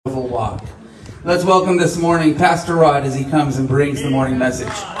walk. Let's welcome this morning Pastor Rod as he comes and brings the morning message.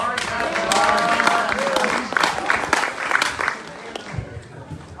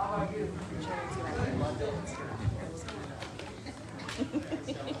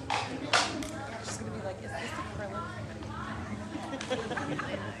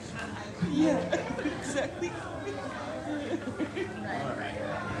 Yeah, exactly.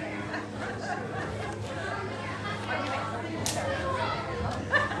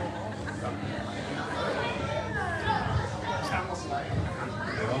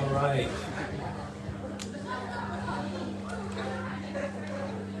 All right.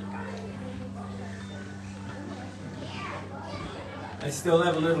 I still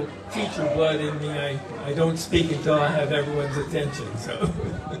have a little teacher blood in me. I don't speak until I have everyone's attention. So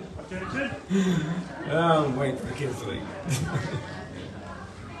I'm waiting for the kids to leave.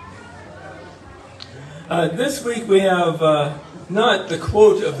 This week we have not the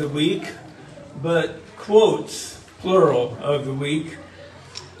quote of the week, but quotes, plural, of the week.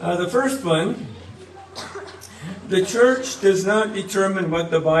 The first one, the church does not determine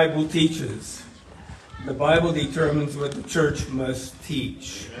what the Bible teaches. The Bible determines what the church must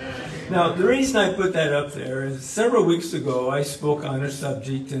teach. Now, the reason I put that up there is several weeks ago I spoke on a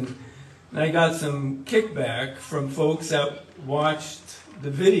subject and I got some kickback from folks that watched the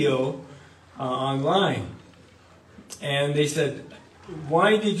video online. And they said,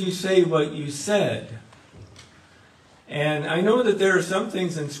 "Why did you say what you said?" And I know that there are some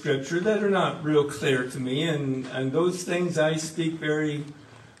things in Scripture that are not real clear to me, and those things I speak very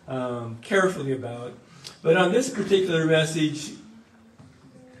carefully about. But on this particular message,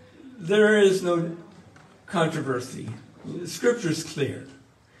 there is no controversy. Scripture is clear.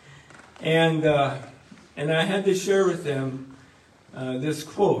 And I had to share with them this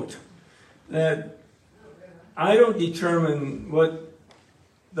quote, that I don't determine what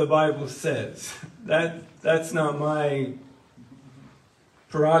the Bible says. That's not my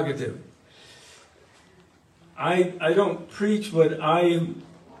prerogative. I don't preach what I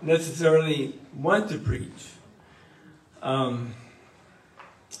necessarily want to preach,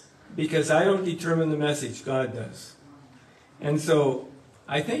 because I don't determine the message, God does. And so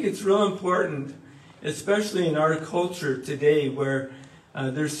I think it's real important, especially in our culture today where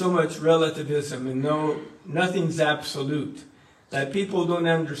there's so much relativism and nothing's absolute, that people don't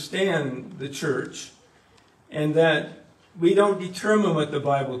understand the church and that we don't determine what the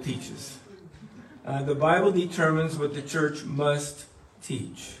Bible teaches. The Bible determines what the church must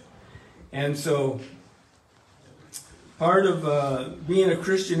teach. And so part of being a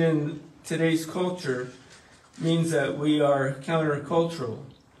Christian in today's culture means that we are countercultural.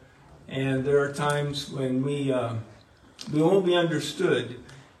 And there are times when we won't be understood,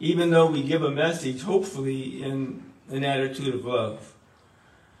 even though we give a message, hopefully in an attitude of love.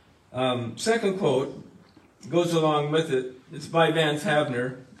 Second quote goes along with it. It's by Vance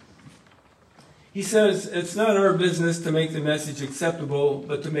Havner. He says, "It's not our business to make the message acceptable,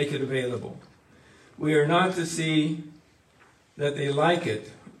 but to make it available. We are not to see that they like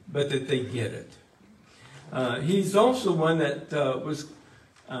it, but that they get it." He's also one that was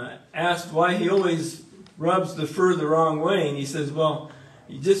asked why he always rubs the fur the wrong way, and he says, "Well,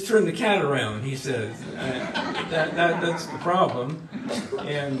 you just turn the cat around," he says. That's the problem.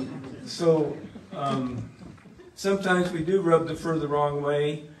 And so sometimes we do rub the fur the wrong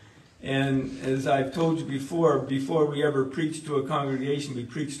way. And as I've told you before we ever preach to a congregation, we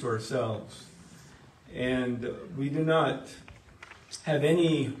preach to ourselves. And we do not have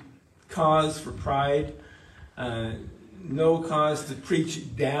any cause for pride, no cause to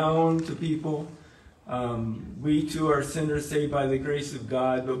preach down to people. We too are sinners saved by the grace of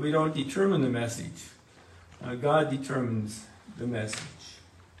God, but we don't determine the message. God determines the message.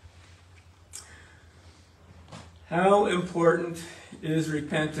 How important is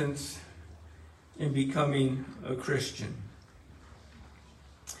repentance in becoming a Christian?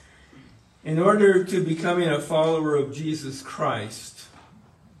 In order to becoming a follower of Jesus Christ,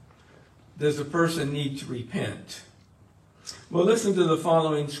 does a person need to repent? Well, listen to the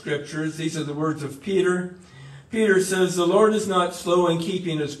following scriptures. These are the words of Peter. Peter says, "The Lord is not slow in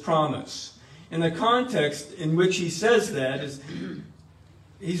keeping his promise." And the context in which he says that is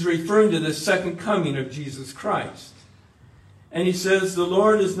he's referring to the second coming of Jesus Christ. And he says, the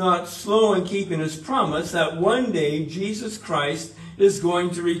Lord is not slow in keeping his promise that one day Jesus Christ is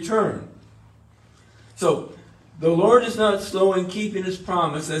going to return. So, the Lord is not slow in keeping his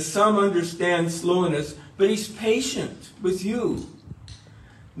promise, as some understand slowness, but he's patient with you,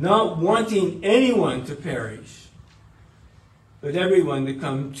 not wanting anyone to perish, but everyone to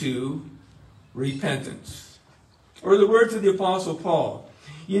come to repentance. Or the words of the Apostle Paul.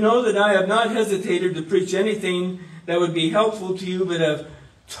 You know that I have not hesitated to preach anything that would be helpful to you, but have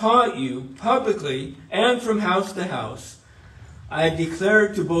taught you publicly and from house to house. I have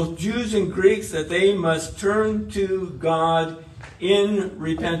declared to both Jews and Greeks that they must turn to God in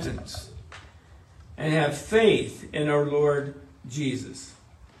repentance and have faith in our Lord Jesus.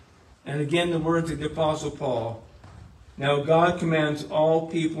 And again, the words of the Apostle Paul. Now God commands all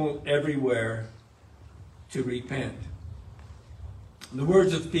people everywhere to repent. The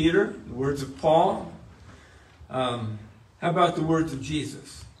words of Peter, the words of Paul. How about the words of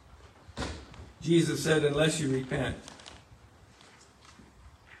Jesus? Jesus said, unless you repent,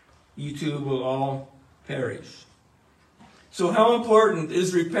 you too will all perish. So how important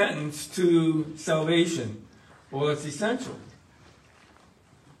is repentance to salvation? Well, it's essential.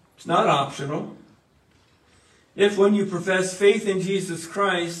 It's not optional. If when you profess faith in Jesus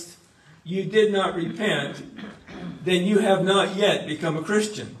Christ, you did not repent, then you have not yet become a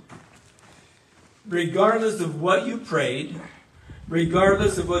Christian. Regardless of what you prayed,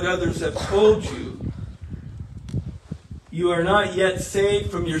 regardless of what others have told you, you are not yet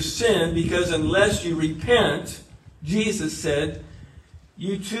saved from your sin, because unless you repent, Jesus said,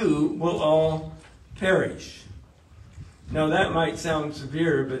 you too will all perish. Now that might sound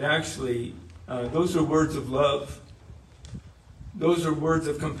severe, but actually those are words of love. Those are words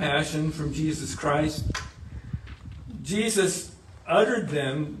of compassion from Jesus Christ. Jesus uttered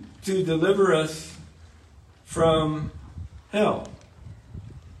them to deliver us from hell.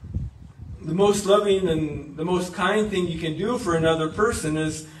 The most loving and the most kind thing you can do for another person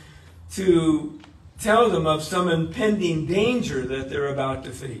is to tell them of some impending danger that they're about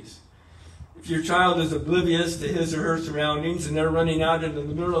to face. If your child is oblivious to his or her surroundings and they're running out into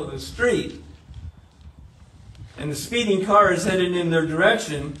the middle of the street and the speeding car is headed in their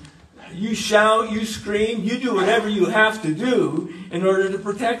direction, you shout, you scream, you do whatever you have to do in order to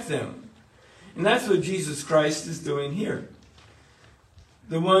protect them. And that's what Jesus Christ is doing here.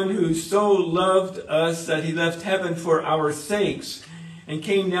 The one who so loved us that he left heaven for our sakes and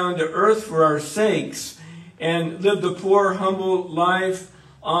came down to earth for our sakes and lived a poor, humble life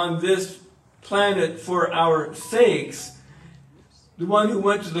on this planet for our sakes. The one who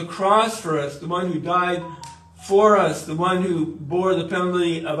went to the cross for us, the one who died for us, the one who bore the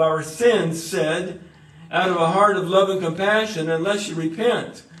penalty of our sins, said, out of a heart of love and compassion, unless you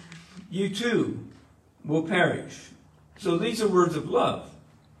repent, you too will perish. So these are words of love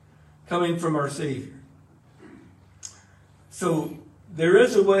coming from our Savior. So there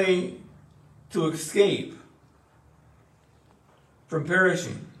is a way to escape from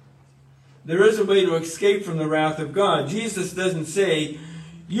perishing. There is a way to escape from the wrath of God. Jesus doesn't say,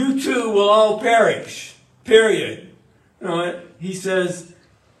 you too will all perish, period. No, he says,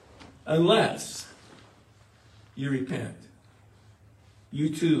 unless you repent,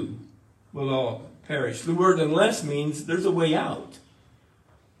 you too will all perish. The word unless means there's a way out.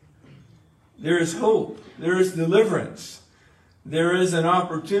 There is hope. There is deliverance. There is an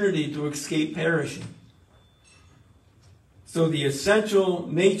opportunity to escape perishing. So the essential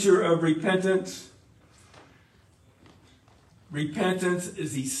nature of repentance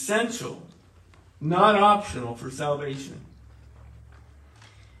is essential, not optional for salvation.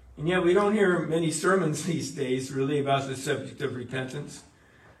 And yet we don't hear many sermons these days really about the subject of repentance.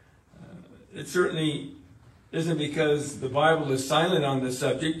 It certainly isn't because the Bible is silent on the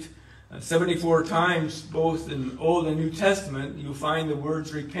subject. 74 times, both in Old and New Testament, you find the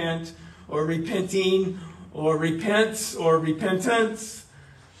words repent or repenting or repents or repentance.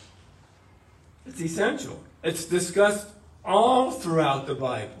 It's essential. It's discussed all throughout the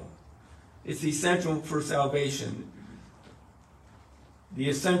Bible. It's essential for salvation. The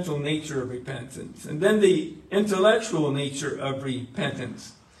essential nature of repentance. And then the intellectual nature of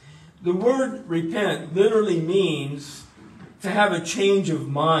repentance. The word repent literally means to have a change of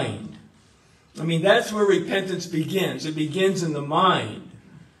mind. I mean, that's where repentance begins. It begins in the mind.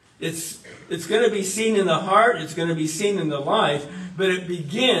 It's going to be seen in the heart. It's going to be seen in the life. But it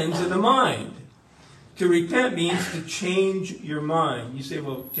begins in the mind. To repent means to change your mind. You say,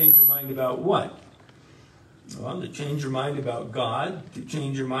 well, change your mind about what? Well, to change your mind about God. To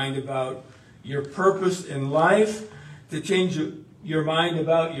change your mind about your purpose in life. To change your mind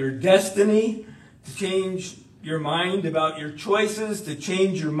about your destiny. To change your mind about your choices. To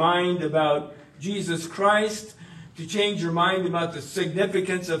change your mind about Jesus Christ, to change your mind about the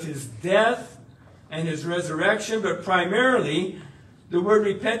significance of his death and his resurrection, but primarily the word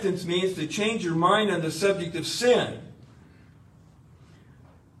repentance means to change your mind on the subject of sin.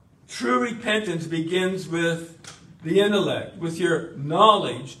 True repentance begins with the intellect, with your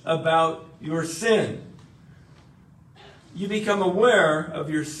knowledge about your sin. you become aware of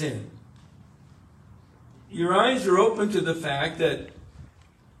your sin. Your eyes are open to the fact that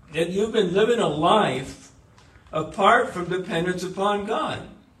you've been living a life apart from dependence upon God.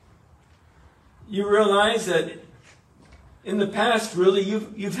 You realize that in the past, really,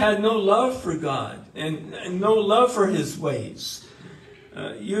 you've had no love for God and no love for His ways.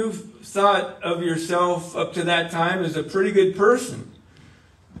 You've thought of yourself up to that time as a pretty good person.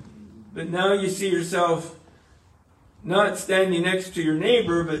 But now you see yourself not standing next to your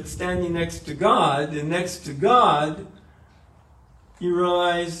neighbor, but standing next to God. And next to God, you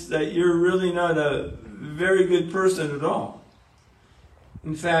realize that you're really not a very good person at all.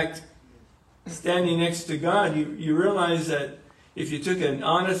 In fact, standing next to God, you realize that if you took an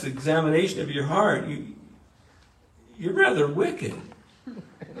honest examination of your heart, you're rather wicked.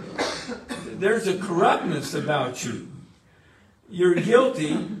 There's a corruptness about you. You're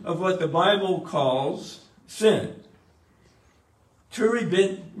guilty of what the Bible calls sin. True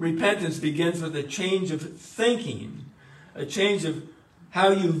repentance begins with a change of thinking, a change of how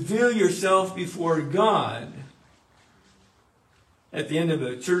you view yourself before God. At the end of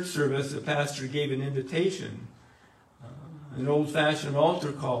a church service, the pastor gave an invitation, an old-fashioned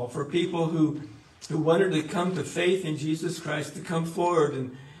altar call for people who wanted to come to faith in Jesus Christ, to come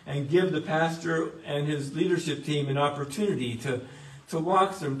forward and give the pastor and his leadership team an opportunity to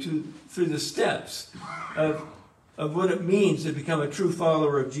walk them through the steps of what it means to become a true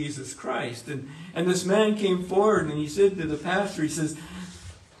follower of Jesus Christ. And this man came forward and he said to the pastor, he says,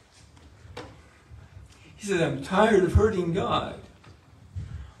 I'm tired of hurting God.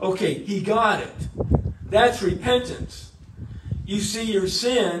 Okay, he got it. That's repentance. You see your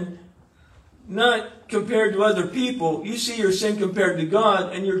sin not compared to other people. You see your sin compared to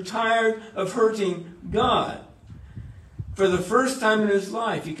God, and you're tired of hurting God. For the first time in his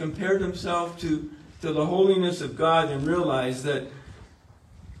life, he compared himself to the holiness of God and realized that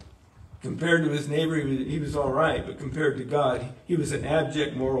compared to his neighbor, he was all right, but compared to God, he was an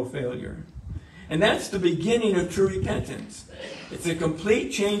abject moral failure. And that's the beginning of true repentance. It's a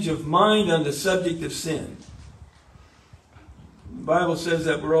complete change of mind on the subject of sin. The Bible says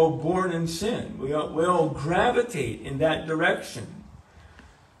that we're all born in sin. We all gravitate in that direction.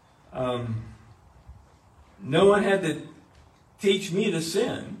 No one had to teach me to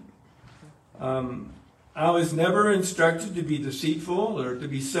sin. I was never instructed to be deceitful or to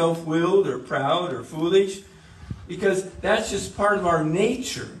be self-willed or proud or foolish, because that's just part of our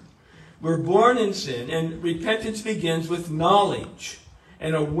nature. We're born in sin, and repentance begins with knowledge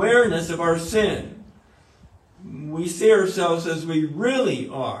and awareness of our sin. We see ourselves as we really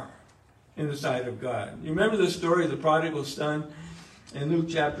are in the sight of God. You remember the story of the prodigal son in Luke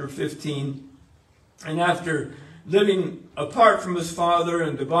chapter 15? And after living apart from his father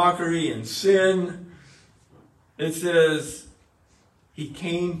in debauchery and sin, it says he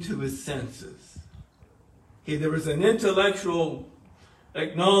came to his senses. There was an intellectual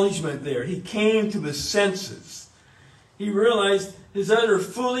acknowledgement there. He came to his senses. He realized his utter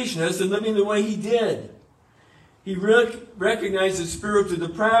foolishness in living the way he did. He recognized his spiritual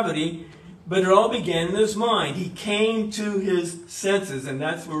depravity, but it all began in his mind. He came to his senses, and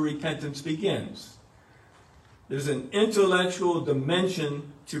that's where repentance begins. There's an intellectual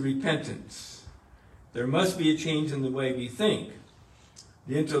dimension to repentance. There must be a change in the way we think,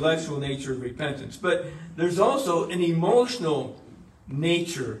 the intellectual nature of repentance. But there's also an emotional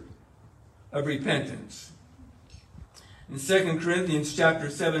nature of repentance. In 2 Corinthians chapter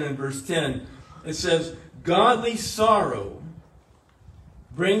 7 and verse 10, it says, godly sorrow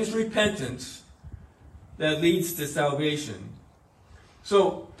brings repentance that leads to salvation.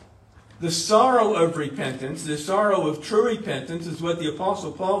 So, the sorrow of repentance, the sorrow of true repentance, is what the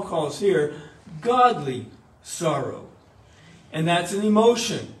Apostle Paul calls here godly sorrow. And that's an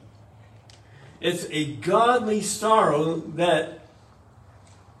emotion. It's a godly sorrow that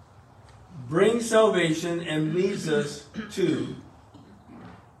brings salvation and leads us to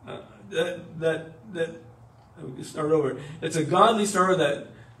start over. It's a godly sorrow that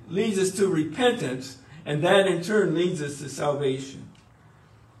leads us to repentance, and that in turn leads us to salvation.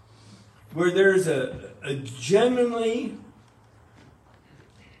 Where there's a genuinely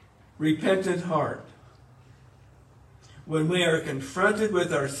repentant heart, when we are confronted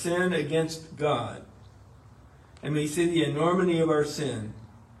with our sin against God, and we see the enormity of our sin,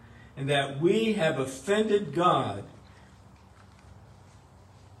 and that we have offended God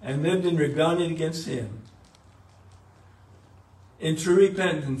and lived in rebellion against Him, in true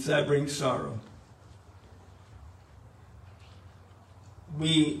repentance, that brings sorrow.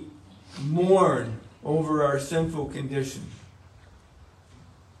 We mourn over our sinful condition.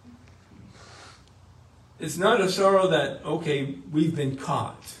 It's not a sorrow that, okay, we've been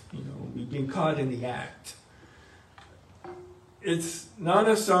caught. We've been caught in the act. It's not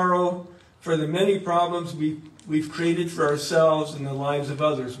a sorrow for the many problems we've created for ourselves and the lives of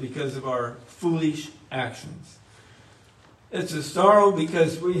others because of our foolish actions. It's a sorrow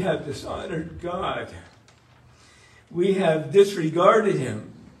because we have dishonored God. We have disregarded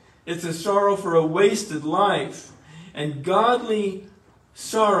Him. It's a sorrow for a wasted life. And godly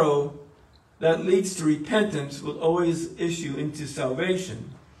sorrow that leads to repentance will always issue into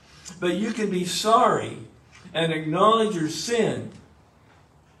salvation. But you can be sorry and acknowledge your sin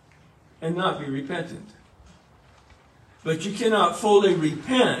and not be repentant. But you cannot fully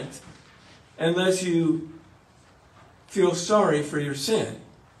repent unless you feel sorry for your sin.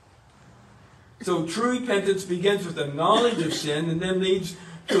 So true repentance begins with a knowledge of sin and then leads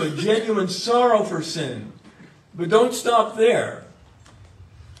to a genuine sorrow for sin. But don't stop there.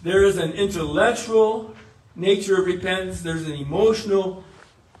 There is an intellectual nature of repentance. There's an emotional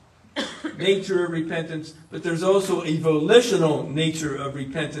nature of repentance. But there's also a volitional nature of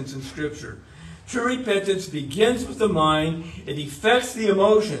repentance in Scripture. True repentance begins with the mind. It affects the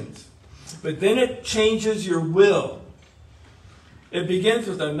emotions. But then it changes your will. It begins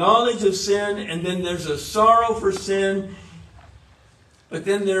with a knowledge of sin, and then there's a sorrow for sin. But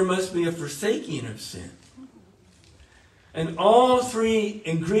then there must be a forsaking of sin. And all three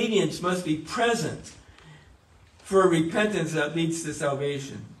ingredients must be present for a repentance that leads to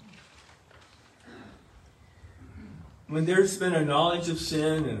salvation. When there's been a knowledge of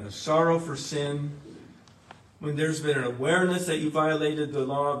sin and a sorrow for sin, when there's been an awareness that you violated the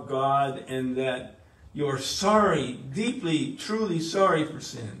law of God and that you're sorry, deeply, truly sorry for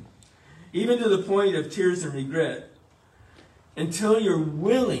sin, even to the point of tears and regret, until you're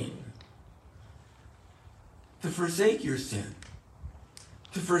willing to forsake your sin,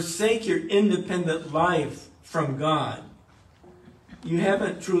 to forsake your independent life from God, you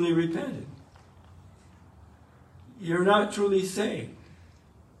haven't truly repented. You're not truly saved.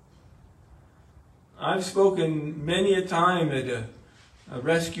 I've spoken many a time at a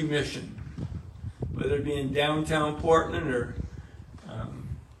rescue mission, whether it be in downtown Portland or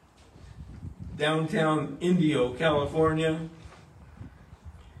downtown Indio, California.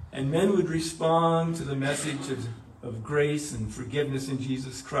 And men would respond to the message of grace and forgiveness in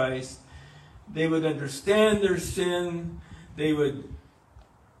Jesus Christ. They would understand their sin. They would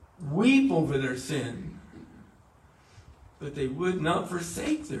weep over their sin. But they would not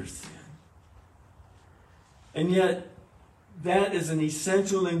forsake their sin. And yet, that is an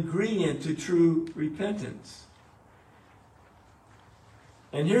essential ingredient to true repentance.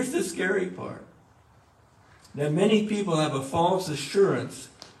 And here's the scary part. That many people have a false assurance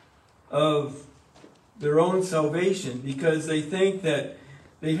of their own salvation because they think that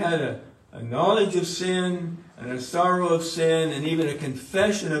they've had a knowledge of sin and a sorrow of sin and even a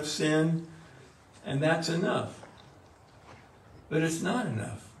confession of sin, and that's enough. But it's not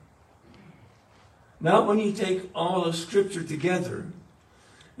enough. Not when you take all of Scripture together.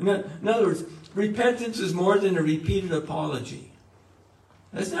 In other words, repentance is more than a repeated apology.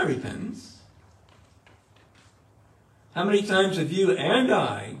 That's not repentance. How many times have you and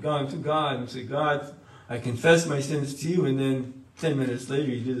I gone to God and said, God, I confess my sins to you, and then 10 minutes later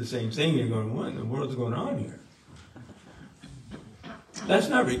you do the same thing, and you're going, what in the world's going on here? That's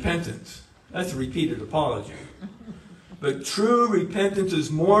not repentance. That's a repeated apology. But true repentance is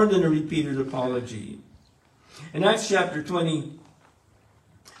more than a repeated apology. In Acts chapter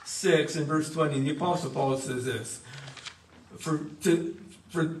 26 and verse 20, the Apostle Paul says this, to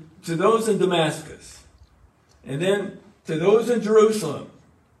those in Damascus, and then to those in Jerusalem,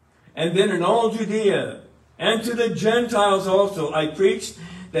 and then in all Judea, and to the Gentiles also, I preached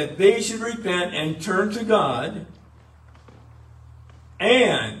that they should repent and turn to God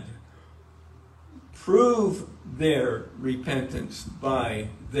and prove their repentance by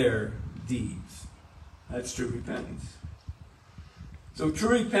their deeds. That's true repentance. So true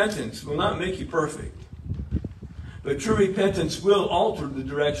repentance will not make you perfect, but true repentance will alter the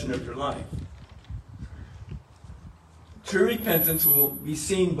direction of your life. True repentance will be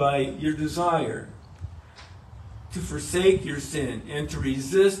seen by your desire to forsake your sin and to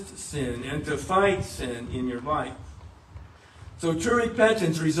resist sin and to fight sin in your life. So true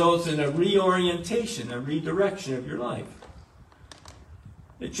repentance results in a reorientation, a redirection of your life.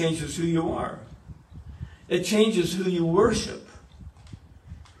 It changes who you are. It changes who you worship.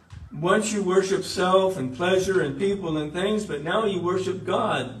 Once you worship self and pleasure and people and things, but now you worship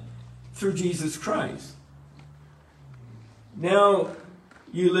God through Jesus Christ. Now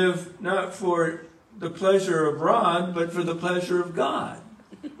you live not for the pleasure of Rod, but for the pleasure of God.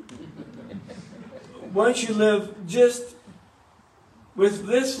 once you live just with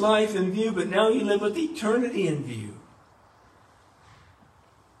this life in view, but now you live with eternity in view.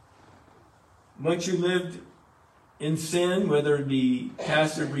 Once you lived in sin, whether it be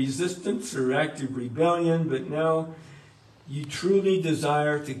passive resistance or active rebellion, but now you truly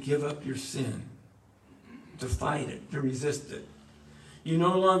desire to give up your sin, to fight it, to resist it. You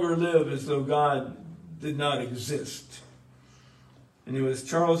no longer live as though God did not exist. And it was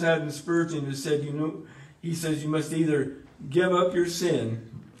Charles Haddon Spurgeon who said, he says you must either give up your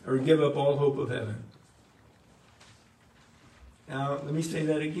sin or give up all hope of heaven. Now, let me say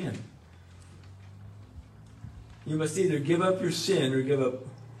that again. You must either give up your sin or give up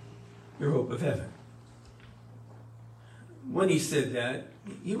your hope of heaven. When he said that,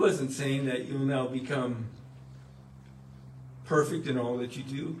 he wasn't saying that you'll now become perfect in all that you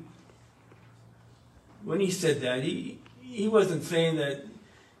do. When he said that, he wasn't saying that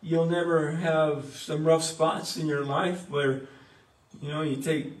you'll never have some rough spots in your life where, you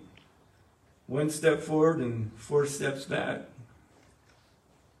take one step forward and 4 steps back.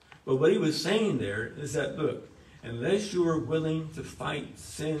 But what he was saying there is that, look, unless you are willing to fight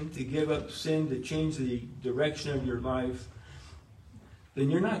sin, to give up sin, to change the direction of your life, then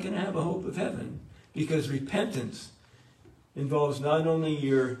you're not going to have a hope of heaven. Because repentance involves not only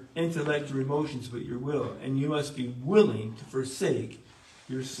your intellect or emotions, but your will. And you must be willing to forsake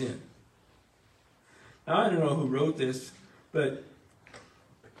your sin. Now, I don't know who wrote this, but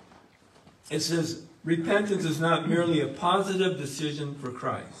it says, repentance is not merely a positive decision for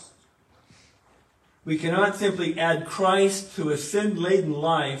Christ. We cannot simply add Christ to a sin-laden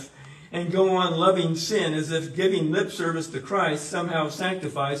life and go on loving sin as if giving lip service to Christ somehow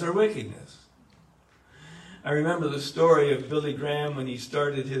sanctifies our wickedness. I remember the story of Billy Graham when he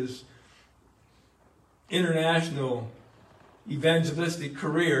started his international evangelistic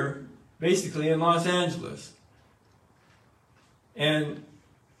career, basically in Los Angeles. And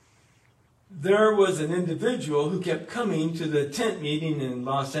there was an individual who kept coming to the tent meeting in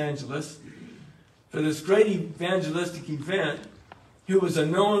Los Angeles for this great evangelistic event, who was a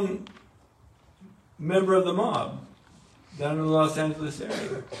known member of the mob down in the Los Angeles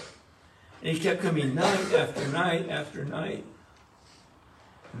area. And he kept coming night after night after night.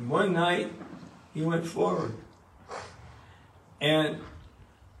 And one night, he went forward. And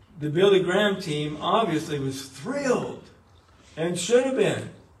the Billy Graham team obviously was thrilled, and should have been.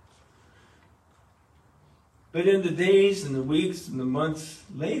 But in the days and the weeks and the months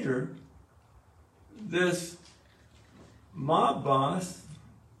later, this mob boss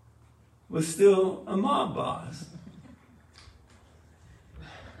was still a mob boss.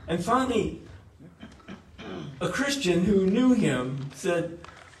 And finally, a Christian who knew him said,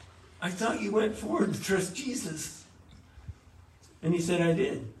 I thought you went forward to trust Jesus. And he said, I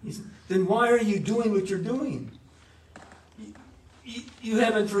did. He said, then why are you doing what you're doing? You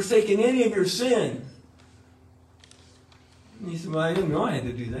haven't forsaken any of your sin. And he said, well, I didn't know I had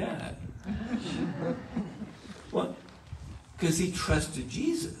to do that. What? Because he trusted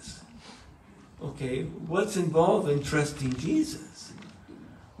Jesus. Okay, what's involved in trusting Jesus?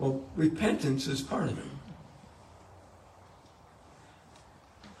 Well, repentance is part of it.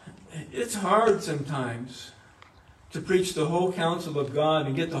 It's hard sometimes to preach the whole counsel of God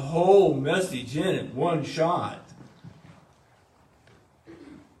and get the whole message in at one shot.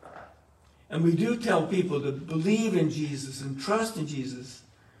 And we do tell people to believe in Jesus and trust in Jesus,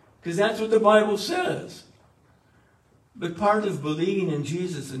 because that's what the Bible says. But part of believing in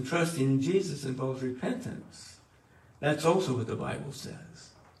Jesus and trusting in Jesus involves repentance. That's also what the Bible says.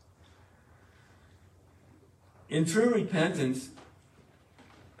 In true repentance,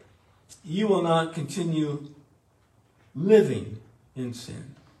 you will not continue living in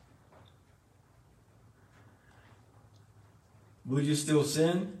sin. Will you still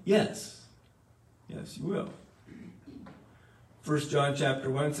sin? Yes. Yes, you will. 1 John chapter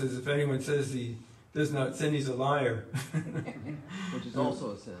 1 says, if anyone says he does not sin, he's a liar. Which is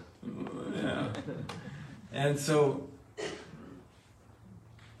also a sin. Yeah. And so,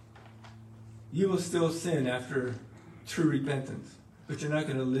 you will still sin after true repentance, but you're not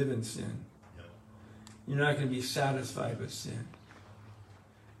going to live in sin. You're not going to be satisfied with sin.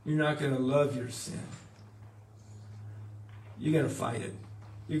 You're not going to love your sin. You're going to fight it.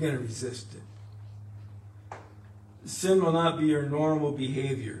 You're going to resist it. Sin will not be your normal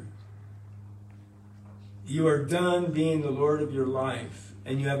behavior. You are done being the Lord of your life,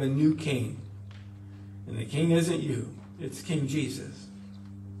 and you have a new king. And the king isn't you. It's King Jesus.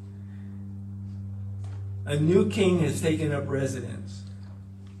 A new king has taken up residence.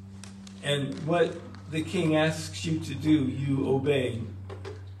 And what the king asks you to do, you obey.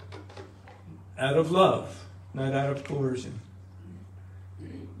 out of love, not out of coercion.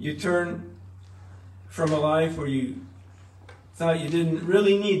 You turn from a life where you thought you didn't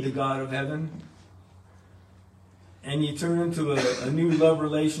really need the God of heaven, and you turn into a new love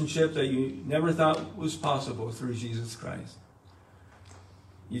relationship that you never thought was possible through Jesus Christ.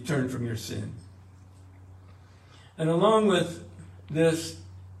 You turn from your sin. And along with this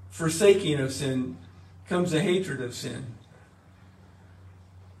forsaking of sin comes a hatred of sin.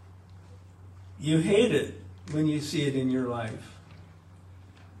 You hate it when you see it in your life.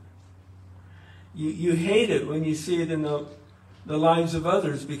 You hate it when you see it in the lives of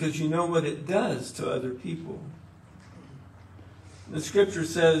others because you know what it does to other people. The scripture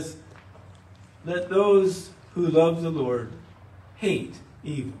says, let those who love the Lord hate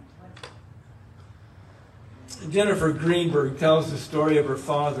evil. Jennifer Greenberg tells the story of her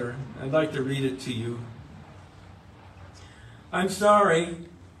father. I'd like to read it to you. I'm sorry,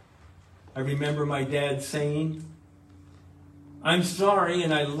 I remember my dad saying, I'm sorry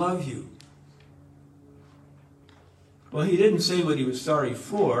and I love you. Well, he didn't say what he was sorry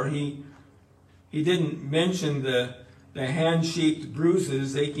for. He didn't mention the hand-shaped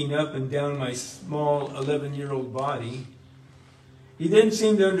bruises aching up and down my small 11-year-old body. He didn't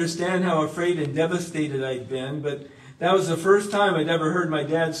seem to understand how afraid and devastated I'd been, but that was the first time I'd ever heard my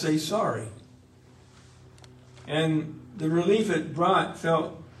dad say sorry. And the relief it brought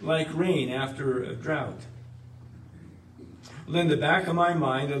felt like rain after a drought. Well, in the back of my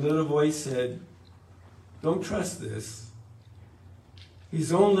mind, a little voice said, don't trust this.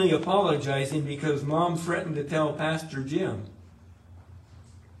 He's only apologizing because Mom threatened to tell Pastor Jim.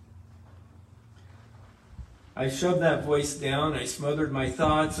 I shoved that voice down. I smothered my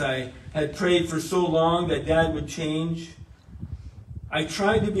thoughts. I had prayed for so long that Dad would change. I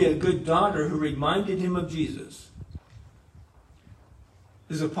tried to be a good daughter who reminded him of Jesus.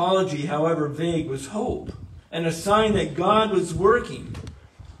 His apology, however vague, was hope and a sign that God was working.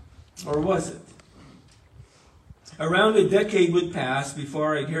 Or was it? Around a decade would pass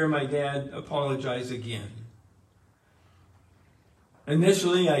before I'd hear my dad apologize again.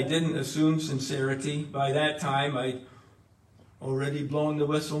 Initially, I didn't assume sincerity. By that time, I'd already blown the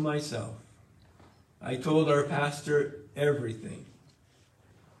whistle myself. I told our pastor everything.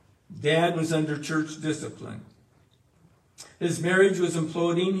 Dad was under church discipline. His marriage was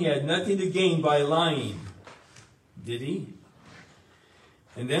imploding. He had nothing to gain by lying. Did he?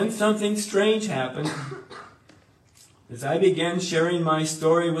 And then something strange happened. As I began sharing my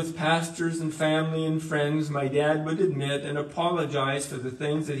story with pastors and family and friends, my dad would admit and apologize for the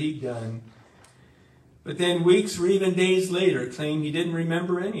things that he'd done. But then weeks or even days later claimed he didn't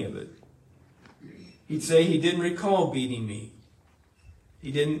remember any of it. He'd say he didn't recall beating me.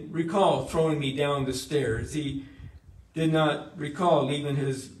 He didn't recall throwing me down the stairs. He did not recall even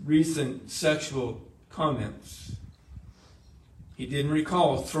his recent sexual comments. He didn't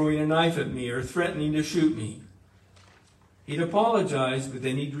recall throwing a knife at me or threatening to shoot me. He'd apologize, but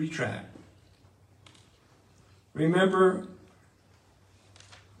then he'd retract. Remember,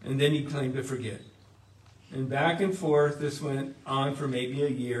 and then he'd claim to forget. And back and forth, this went on for maybe a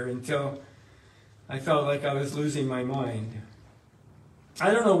year until I felt like I was losing my mind.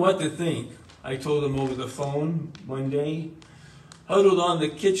 I don't know what to think. I told him over the phone one day. Huddled on the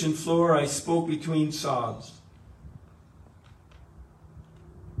kitchen floor, I spoke between sobs.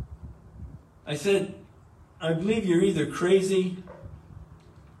 I said, I believe you're either crazy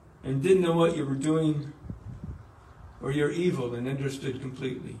and didn't know what you were doing, or you're evil and understood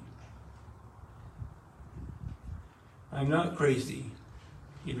completely. I'm not crazy,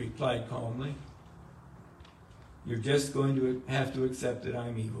 he replied calmly. You're just going to have to accept that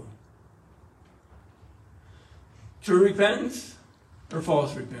I'm evil. True repentance or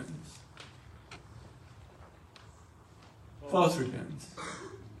false repentance? False repentance.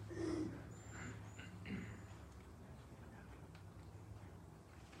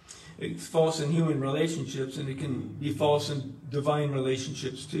 It's false in human relationships, and it can be false in divine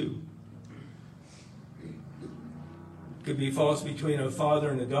relationships too. It could be false between a father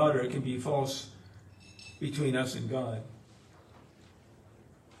and a daughter. It can be false between us and God.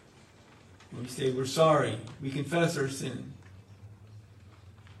 We say we're sorry. We confess our sin.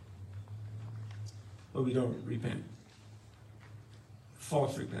 But we don't repent.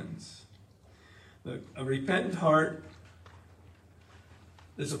 False repentance. Look, a repentant heart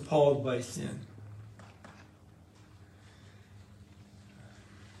is appalled by sin.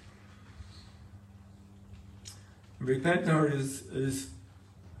 A repentant heart is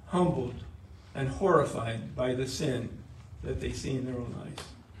humbled and horrified by the sin that they see in their own lives.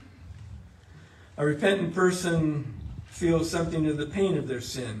 A repentant person feels something of the pain of their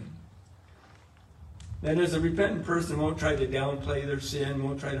sin, That is, a repentant person won't try to downplay their sin,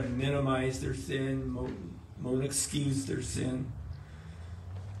 won't try to minimize their sin, won't excuse their sin.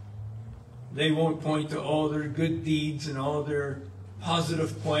 They won't point to all their good deeds and all their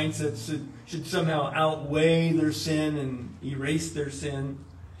positive points that should somehow outweigh their sin and erase their sin.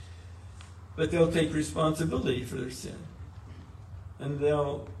 But they'll take responsibility for their sin. And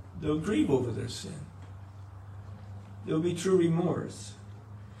they'll grieve over their sin. There'll be true remorse.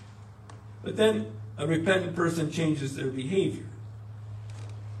 But then a repentant person changes their behavior.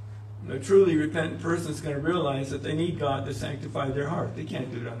 A truly repentant person is going to realize that they need God to sanctify their heart. They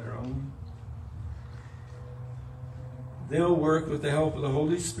can't do it on their own. They'll work with the help of the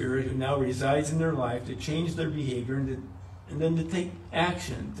Holy Spirit who now resides in their life to change their behavior and then to take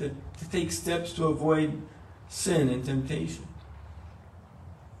action, to take steps to avoid sin and temptation.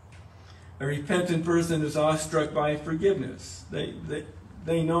 A repentant person is awestruck by forgiveness.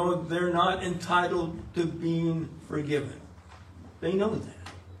 They know they're not entitled to being forgiven. They know that.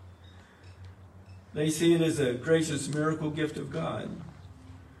 They see it as a gracious miracle gift of God.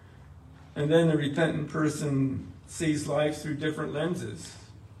 And then the repentant person sees life through different lenses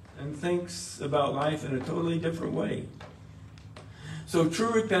and thinks about life in a totally different way. So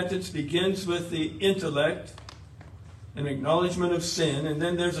true repentance begins with the intellect, an acknowledgement of sin, and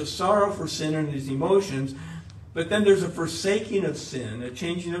then there's a sorrow for sin and these emotions, but then there's a forsaking of sin, a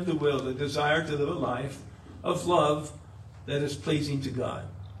changing of the will, the desire to live a life of love that is pleasing to God.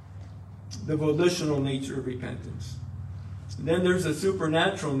 The volitional nature of repentance. And then there's a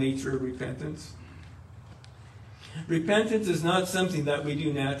supernatural nature of repentance. Repentance is not something that we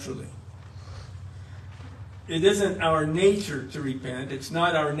do naturally. It isn't our nature to repent. It's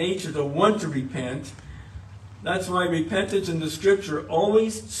not our nature to want to repent. That's why repentance in the Scripture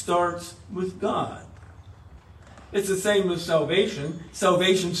always starts with God. It's the same with salvation.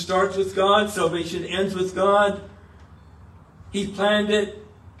 Salvation starts with God. Salvation ends with God. He planned it.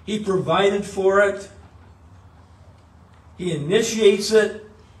 He provided for it. He initiates it.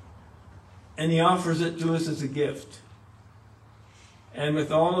 And He offers it to us as a gift. And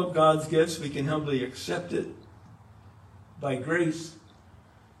with all of God's gifts, we can humbly accept it by grace,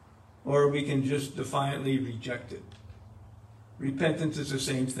 or we can just defiantly reject it. Repentance is the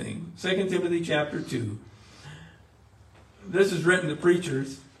same thing. 2 Timothy chapter 2. This is written to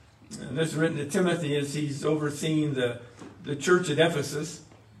preachers. And this is written to Timothy as he's overseeing the church at Ephesus.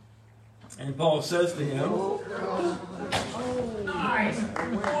 And Paul says to him, Nice.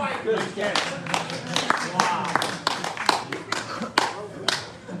 Good catch. Wow.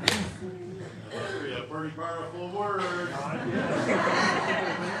 A pretty powerful word.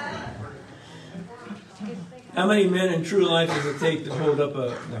 how many men in true life does it take to hold up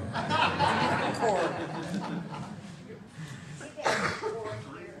a... No.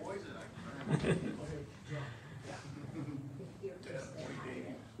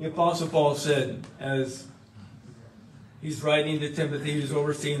 The Apostle Paul said, as he's writing to Timothy, who's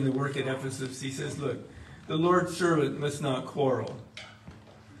overseeing the work at Ephesus, he says, look, the Lord's servant must not quarrel.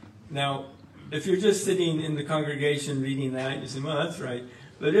 Now, if you're just sitting in the congregation reading that, you say, well, that's right.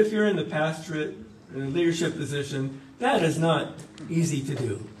 But if you're in the pastorate, in a leadership position, that is not easy to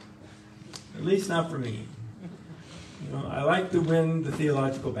do. At least not for me. You know, I like to win the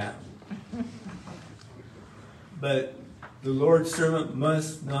theological battle. But the Lord's servant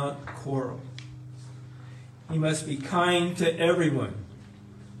must not quarrel. He must be kind to everyone,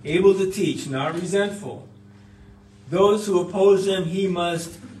 able to teach, not resentful. Those who oppose him, he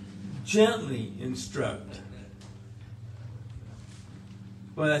must gently instruct.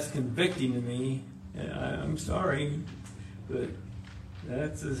 Well, that's convicting to me. I'm sorry, but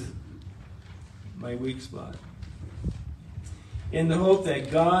that's my weak spot. In the hope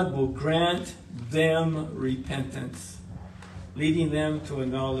that God will grant them repentance, leading them to a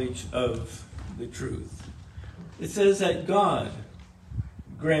knowledge of the truth. It says that God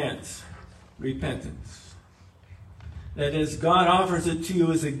grants repentance. That is, God offers it to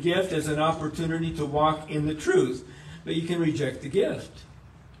you as a gift, as an opportunity to walk in the truth. But you can reject the gift.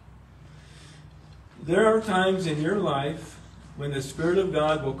 There are times in your life when the Spirit of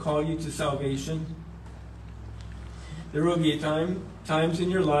God will call you to salvation. There will be times in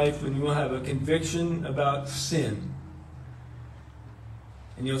your life when you will have a conviction about sin.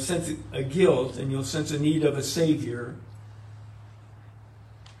 And you'll sense a guilt, and you'll sense a need of a Savior.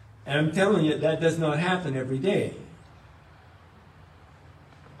 And I'm telling you, that does not happen every day.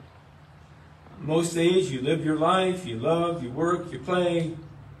 Most days you live your life, you love, you work, you play.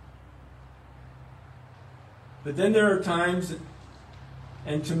 But then there are times,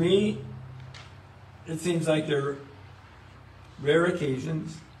 and to me, it seems like there are rare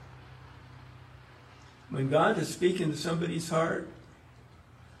occasions, When God is speaking to somebody's heart,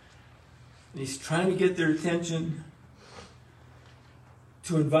 and He's trying to get their attention,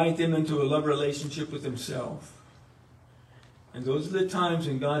 to invite them into a love relationship with Himself. And those are the times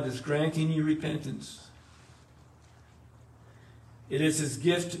when God is granting you repentance. It is His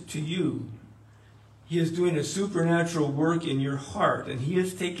gift to you. He is doing a supernatural work in your heart, and He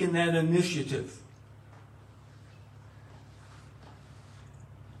has taken that initiative.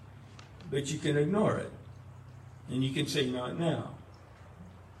 But you can ignore it. And you can say, not now.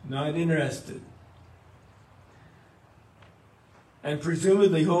 Not interested. And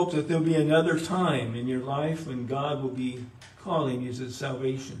presumably hope that there'll be another time in your life when God will be calling you to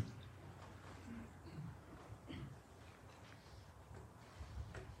salvation.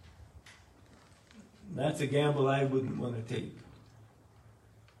 That's a gamble I wouldn't want to take.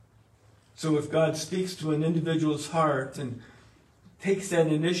 So if God speaks to an individual's heart and takes that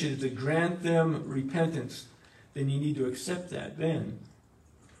initiative to grant them repentance, then you need to accept that then.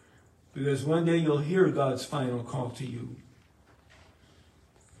 Because one day you'll hear God's final call to you.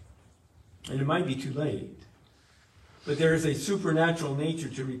 And it might be too late. But there is a supernatural nature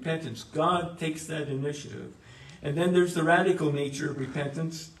to repentance. God takes that initiative. And then there's the radical nature of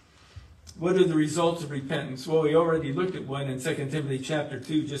repentance. What are the results of repentance? Well, we already looked at one in 2 Timothy chapter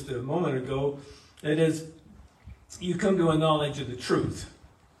 2 just a moment ago. That is, you come to a knowledge of the truth.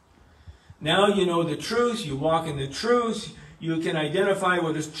 Now you know the truth, you walk in the truth, you can identify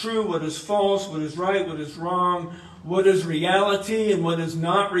what is true, what is false, what is right, what is wrong, what is reality and what is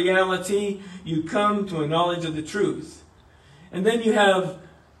not reality. You come to a knowledge of the truth. And then you have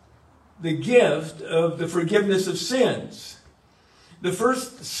the gift of the forgiveness of sins. The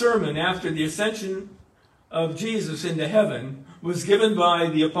first sermon after the ascension of Jesus into heaven was given by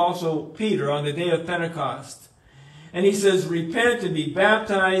the Apostle Peter on the day of Pentecost. And he says, repent and be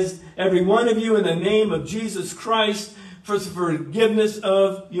baptized, every one of you, in the name of Jesus Christ for the forgiveness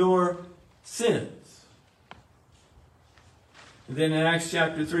of your sins. And then in Acts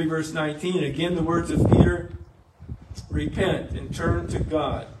chapter 3, verse 19, again the words of Peter, repent and turn to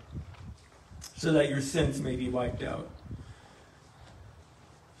God so that your sins may be wiped out.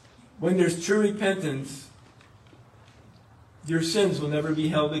 When there's true repentance, your sins will never be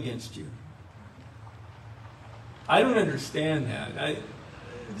held against you. I don't understand that. It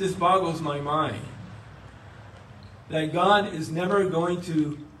just boggles my mind. That God is never going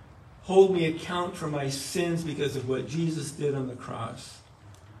to hold me account for my sins because of what Jesus did on the cross.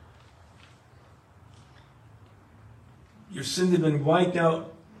 Your sins have been wiped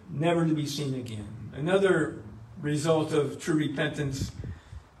out, never to be seen again. Another result of true repentance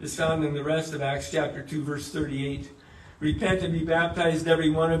is found in the rest of Acts chapter 2, verse 38. Repent and be baptized,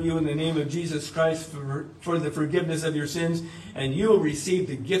 every one of you, in the name of Jesus Christ for the forgiveness of your sins, and you will receive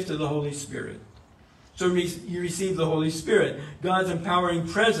the gift of the Holy Spirit. So you receive the Holy Spirit. God's empowering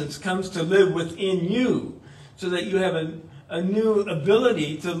presence comes to live within you so that you have a new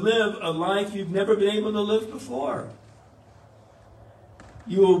ability to live a life you've never been able to live before.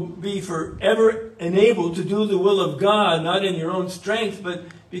 You will be forever enabled to do the will of God, not in your own strength, but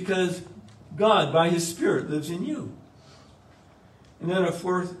because God, by His Spirit, lives in you. And then a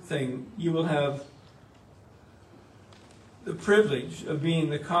fourth thing, you will have the privilege of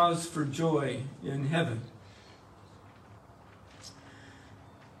being the cause for joy in heaven.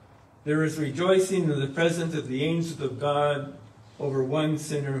 There is rejoicing in the presence of the angels of God over one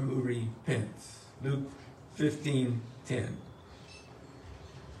sinner who repents. Luke 15:10.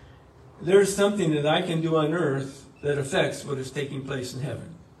 There's something that I can do on earth that affects what is taking place in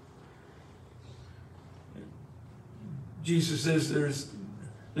heaven. Jesus says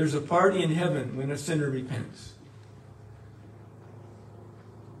there's a party in heaven when a sinner repents.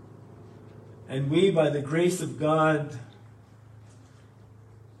 And we, by the grace of God,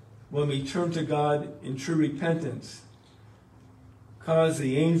 when we turn to God in true repentance, cause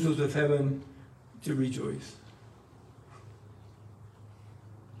the angels of heaven to rejoice.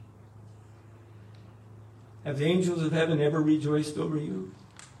 Have the angels of heaven ever rejoiced over you?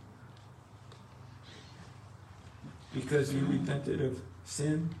 Because you repented of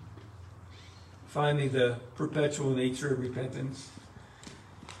sin? Finally, the perpetual nature of repentance.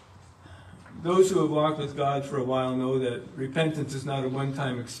 Those who have walked with God for a while know that repentance is not a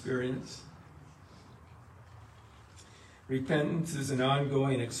one-time experience. Repentance is an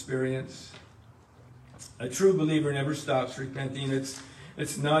ongoing experience. A true believer never stops repenting.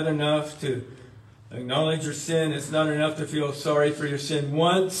 It's not enough to acknowledge your sin. It's not enough to feel sorry for your sin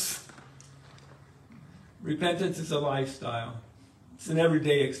once. Repentance is a lifestyle. It's an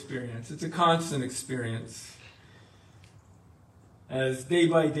everyday experience. It's a constant experience. as day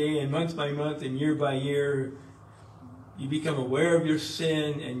by day and month by month and year by year, you become aware of your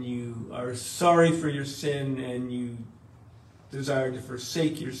sin and you are sorry for your sin and you desire to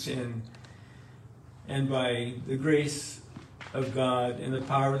forsake your sin. And by the grace of God and the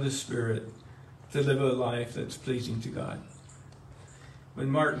power of the Spirit, to live a life that's pleasing to God. When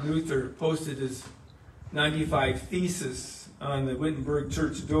Martin Luther posted his 95 Theses on the Wittenberg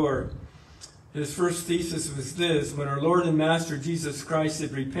church door, his first thesis was this: when our Lord and Master Jesus Christ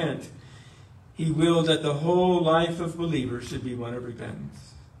said repent, he willed that the whole life of believers should be one of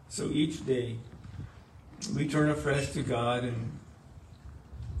repentance. So each day we turn afresh to God and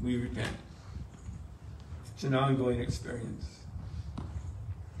we repent. It's an ongoing experience.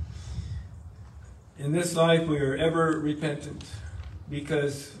 In this life we are ever repentant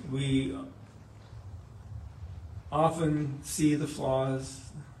because we often see the flaws,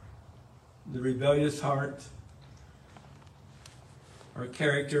 the rebellious heart, our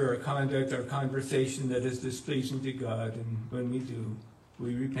character, our conduct, our conversation that is displeasing to God, and when we do,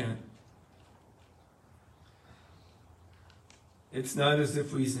 we repent. It's not as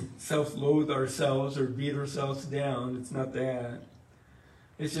if we self-loathe ourselves or beat ourselves down. It's not that.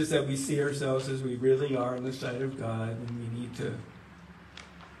 It's just that we see ourselves as we really are in the sight of God, and we need to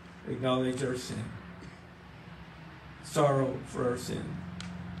acknowledge our sin. Sorrow for our sin.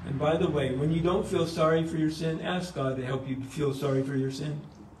 And by the way, when you don't feel sorry for your sin, ask God to help you feel sorry for your sin.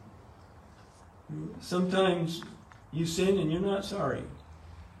 Sometimes you sin and you're not sorry.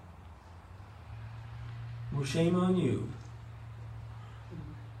 Well, shame on you.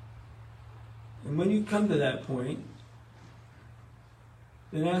 And when you come to that point,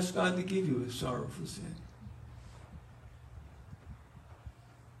 then ask God to give you a sorrow for sin.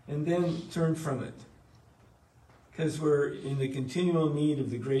 And then turn from it. Because we're in the continual need of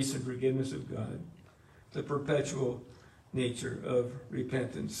the grace and forgiveness of God, the perpetual nature of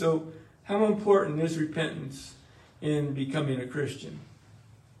repentance. So, how important is repentance in becoming a Christian?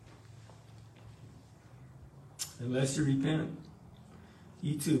 Unless you repent,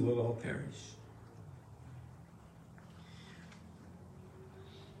 you too will all perish.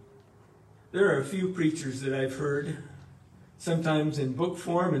 There are a few preachers that I've heard, sometimes in book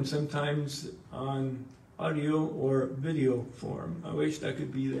form and sometimes on audio or video form. I wish I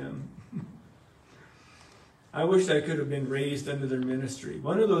could be them. I wish I could have been raised under their ministry.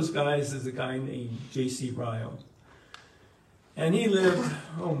 One of those guys is a guy named J.C. Ryle. And he lived,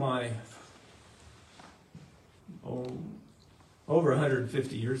 over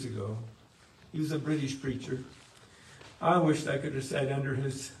 150 years ago. He was a British preacher. I wished I could have sat under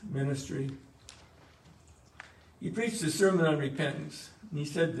his ministry. He preached a sermon on repentance, and he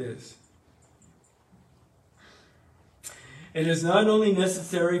said this: it is not only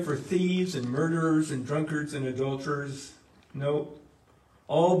necessary for thieves and murderers and drunkards and adulterers, no,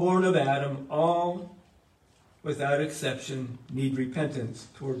 all born of Adam, all without exception need repentance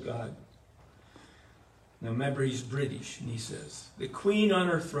toward God. Now remember, he's British, and he says, the queen on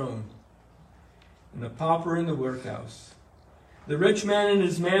her throne, and the pauper in the workhouse, the rich man in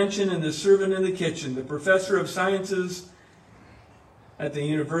his mansion and the servant in the kitchen, the professor of sciences at the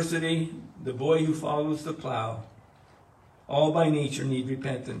university, the boy who follows the plow, all by nature need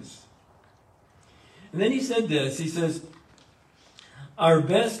repentance. And then he said this, he says, our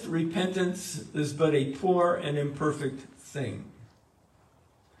best repentance is but a poor and imperfect thing.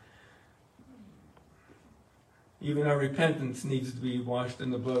 Even our repentance needs to be washed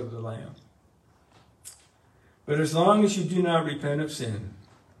in the blood of the Lamb. But as long as you do not repent of sin,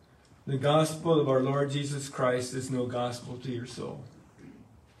 the gospel of our Lord Jesus Christ is no gospel to your soul.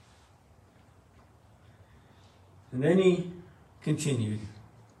 And then he continued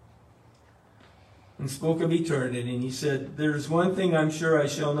and spoke of eternity, and he said, there is one thing I'm sure I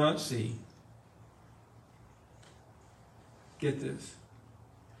shall not see. Get this.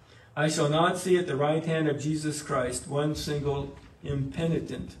 I shall not see at the right hand of Jesus Christ one single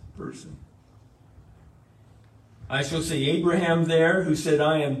impenitent person. I shall see Abraham there, who said,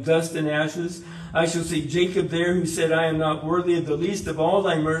 I am dust and ashes. I shall see Jacob there, who said, I am not worthy of the least of all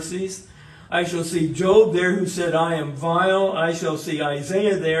thy mercies. I shall see Job there, who said, I am vile. I shall see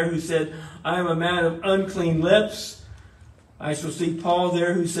Isaiah there, who said, I am a man of unclean lips. I shall see Paul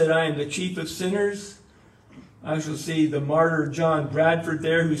there, who said, I am the chief of sinners. I shall see the martyr John Bradford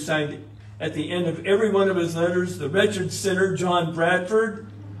there, who signed at the end of every one of his letters, the wretched sinner John Bradford.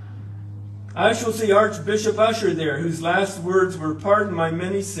 I shall see Archbishop Usher there, whose last words were, pardon my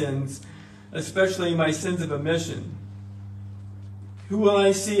many sins, especially my sins of omission. Who will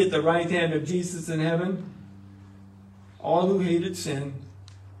I see at the right hand of Jesus in heaven? All who hated sin,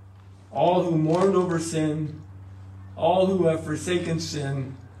 all who mourned over sin, all who have forsaken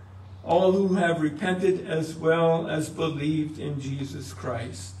sin, all who have repented as well as believed in Jesus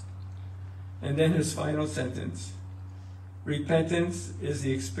Christ. And then his final sentence. Repentance is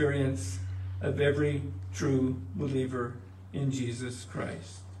the experience of every true believer in Jesus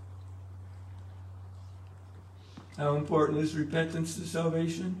Christ. How important is repentance to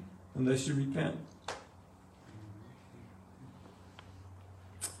salvation? Unless you repent,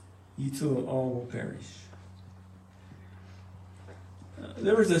 you too all will perish.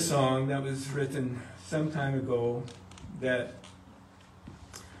 There was a song that was written some time ago that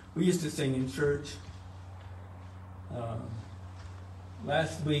we used to sing in church.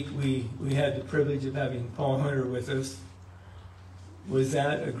 Last week we had the privilege of having Paul Hunter with us. Was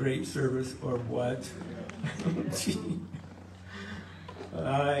that a great service or what?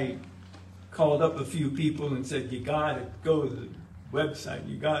 I called up a few people and said, you got to go to the website.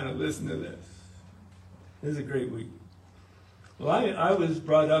 You got to listen to this. This is a great week. Well, I was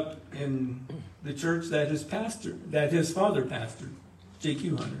brought up in the church that his father pastored,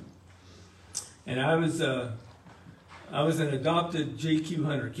 J.Q. Hunter. And I was an adopted J.Q.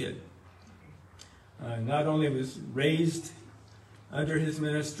 Hunter kid. Not only was raised under his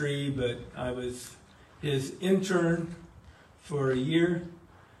ministry, but I was his intern for a year.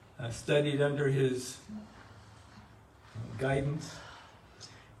 I studied under his guidance.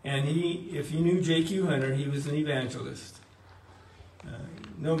 And if you knew J.Q. Hunter, he was an evangelist.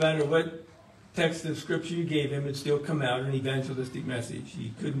 No matter what text of scripture you gave him, it'd still come out an evangelistic message.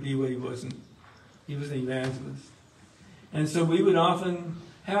 He couldn't be what he wasn't. He was an evangelist. And so we would often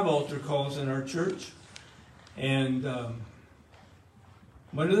have altar calls in our church. And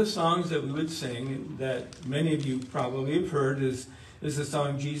one of the songs that we would sing that many of you probably have heard is the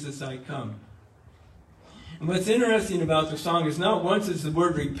song, Jesus, I Come. And what's interesting about the song is not once is the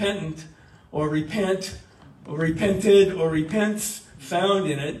word repentant or repent or repented or repents found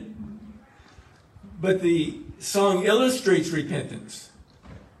in it, but the song illustrates repentance.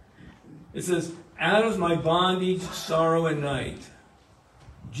 It says, out of my bondage, sorrow, and night,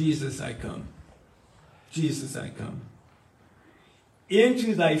 Jesus, I come. Jesus, I come.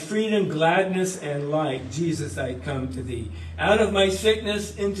 Into thy freedom, gladness, and light, Jesus, I come to thee. Out of my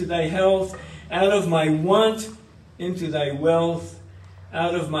sickness, into thy health. Out of my want, into thy wealth.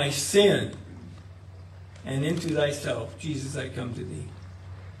 Out of my sin, and into thyself, Jesus, I come to thee.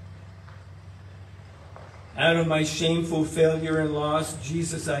 Out of my shameful failure and loss,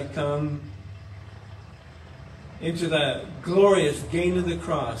 Jesus, I come. Into the glorious gain of the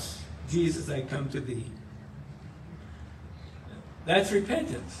cross, Jesus, I come to thee. That's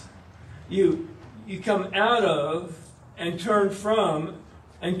repentance. You come out of and turn from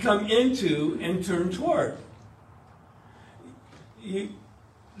and come into and turn toward.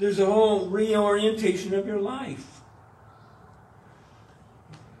 There's a whole reorientation of your life.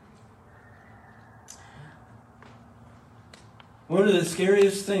 One of the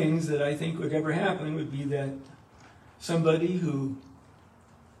scariest things that I think would ever happen would be that somebody who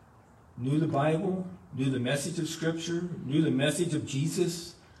knew the Bible, knew the message of Scripture, knew the message of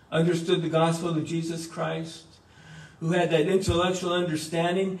Jesus, understood the gospel of Jesus Christ, who had that intellectual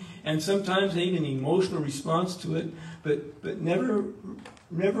understanding and sometimes even an emotional response to it, but never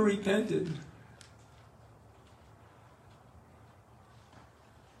repented.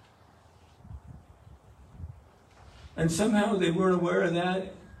 And somehow they weren't aware of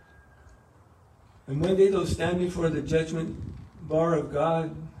that. And one day they'll stand before the judgment bar of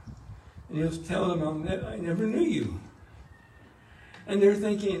God, and he'll tell them, I never knew you. And they're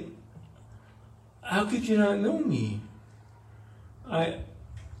thinking, how could you not know me? I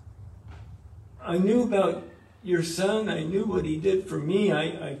knew about your son. I knew what he did for me.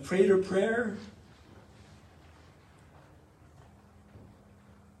 I prayed a prayer.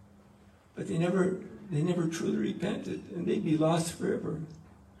 But they never truly repented, and they'd be lost forever.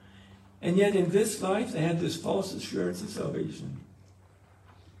 And yet in this life, they had this false assurance of salvation.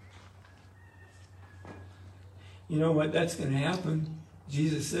 You know what? That's going to happen.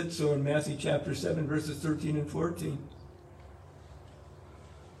 Jesus said so in Matthew chapter 7, verses 13 and 14.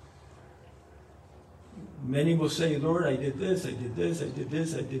 Many will say, Lord, I did this, I did this, I did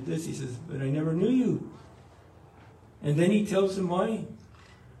this, I did this. He says, but I never knew you. And then he tells them why.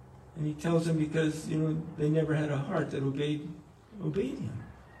 And he tells them because, they never had a heart that obeyed him.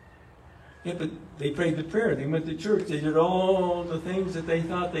 Yeah, but they prayed the prayer. They went to church. They did all the things that they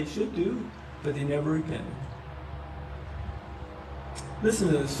thought they should do, but they never repented.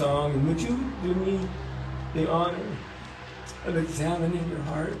 Listen to the song, and would you do me the honor of examining your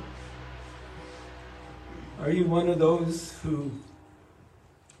heart? Are you one of those who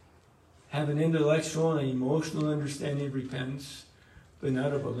have an intellectual and emotional understanding of repentance, but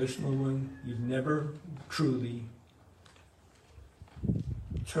not a volitional one. You've never truly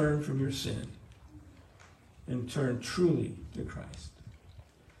turned from your sin and turned truly to Christ.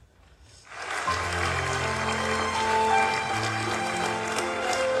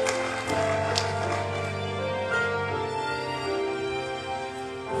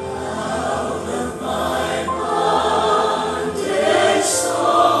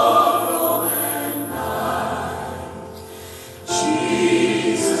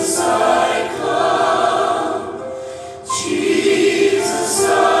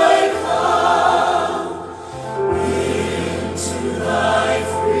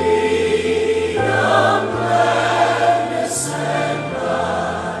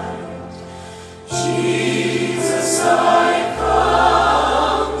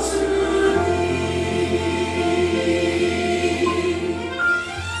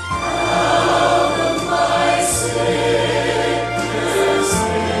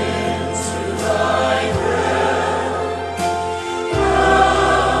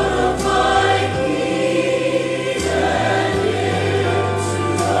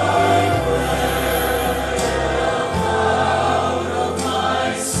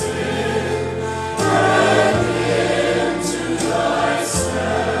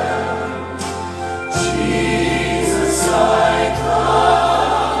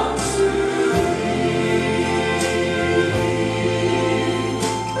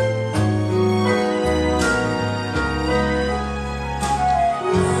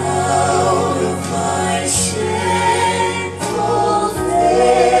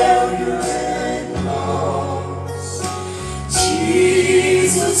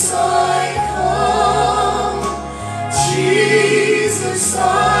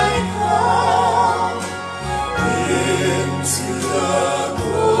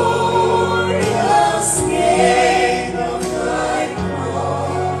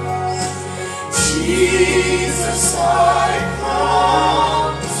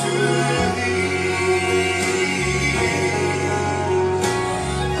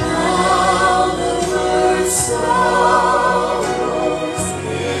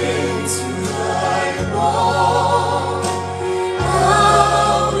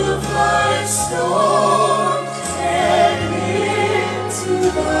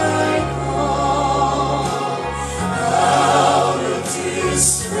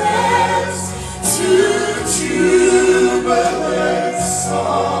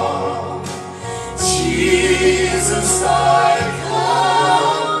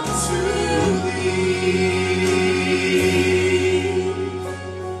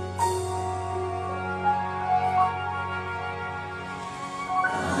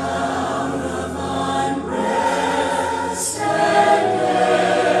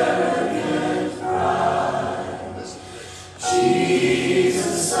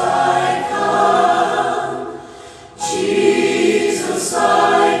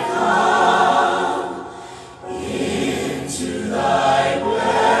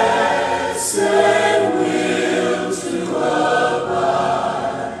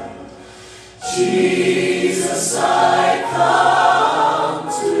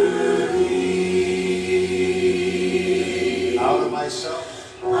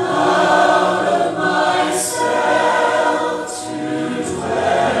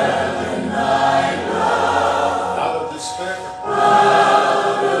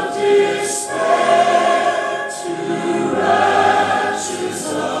 Out of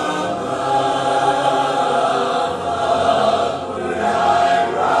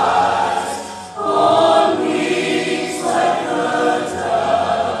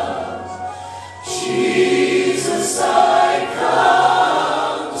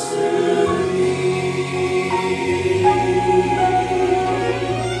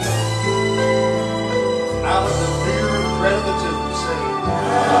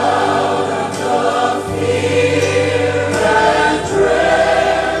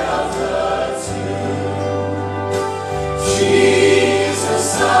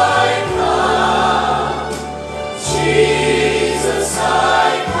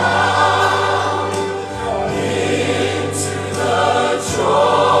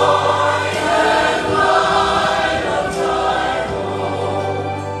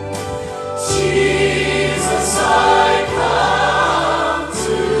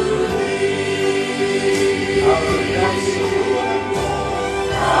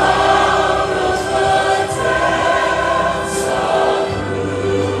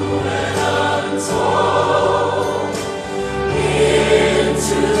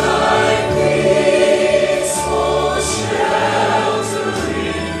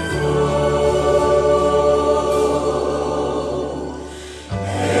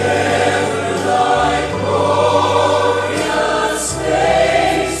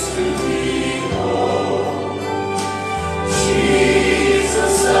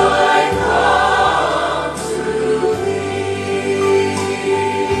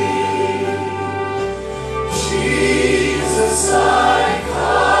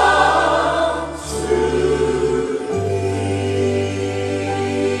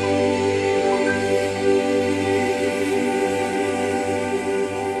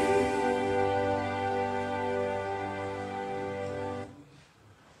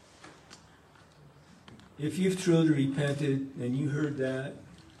if you've truly repented and you heard that,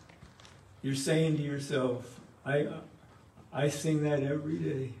 you're saying to yourself, I sing that every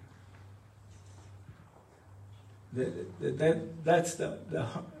day. That's the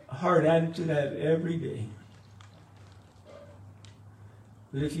hard attitude I have every day.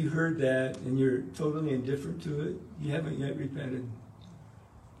 But if you heard that and you're totally indifferent to it, you haven't yet repented.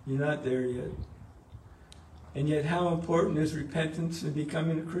 You're not there yet. And yet how important is repentance in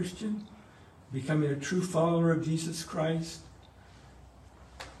becoming a Christian? Becoming a true follower of Jesus Christ?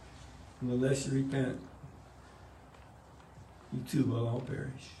 And unless you repent, you too will all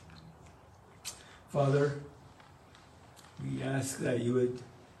perish. Father, we ask that you would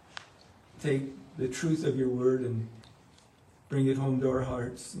take the truth of your word and bring it home to our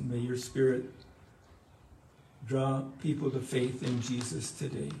hearts. And may your Spirit draw people to faith in Jesus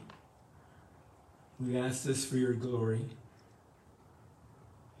today. We ask this for your glory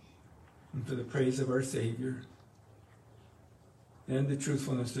and for the praise of our Savior and the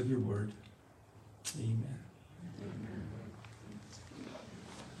truthfulness of your word. Amen.